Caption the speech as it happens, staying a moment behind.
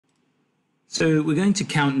So we're going to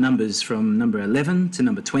count numbers from number 11 to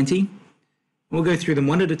number 20. We'll go through them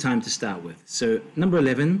one at a time to start with. So number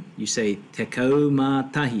 11, you say te kau ma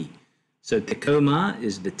tahi. So te kau ma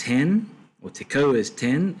is the 10, or te kau is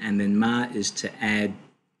 10, and then ma is to add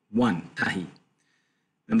 1, tahi.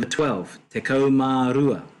 Number 12, te kau ma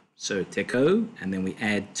rua. So te kau, and then we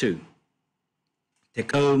add 2. Te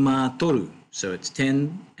kau ma toru. So it's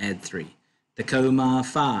 10, add 3. Te kau ma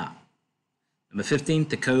wha. Number 15,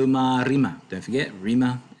 te kau ma rima. Don't forget,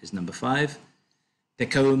 rima is number 5. Te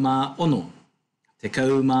kau ma ono. Te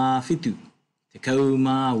kau ma whitu. Te kau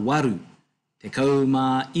ma waru. Te kau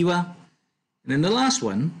ma iwa. And then the last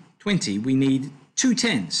one, 20, we need 2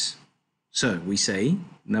 tens. So we say,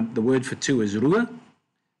 the word for 2 is rua.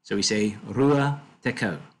 So we say rua te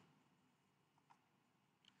kau.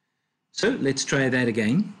 So let's try that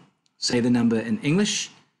again. Say the number in English,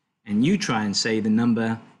 and you try and say the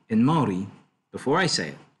number in Maori before I say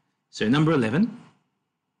it. So number 11,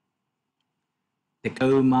 te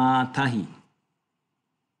kau ma tahi.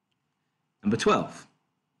 Number 12,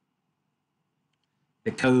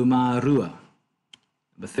 te kau ma rua.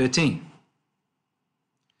 Number 13,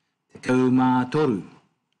 te kau ma toru.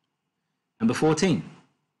 Number 14,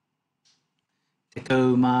 te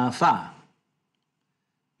kau ma wha.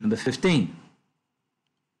 Number 15,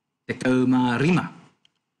 te kau ma rima.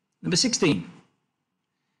 Number 16,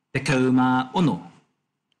 te kau ma ono.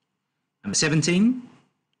 Number 17,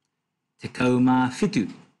 te kau ma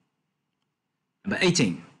whitu. Number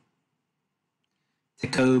 18, te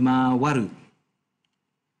kau ma waru.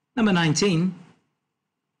 Number 19,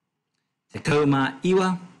 te kau ma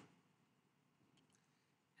iwa.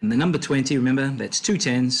 And the number 20, remember, that's 2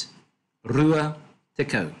 tens, rua te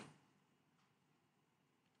kau.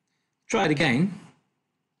 Try it again,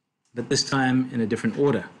 but this time in a different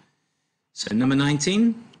order. So number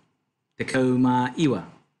 19, te kau ma iwa.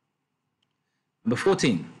 Number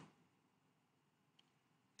 14,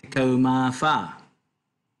 te kau ma wha.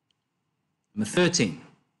 Number 13,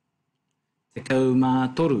 te kau ma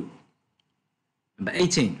toru. Number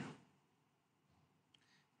 18,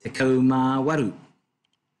 te kau ma waru.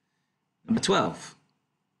 Number 12,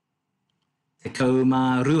 te kau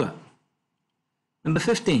ma rua. Number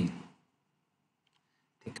 15,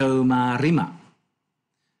 te kau ma rima.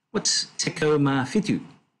 What's te kau ma whitu?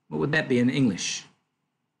 What would that be in English?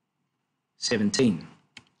 17.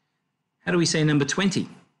 How do we say number 20?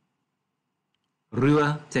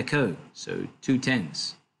 Rua te kau, so 2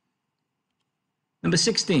 tens. Number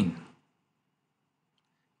 16.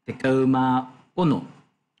 Te kau ma ono.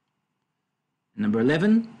 Number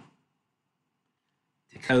 11.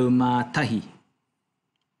 Te kau ma tahi.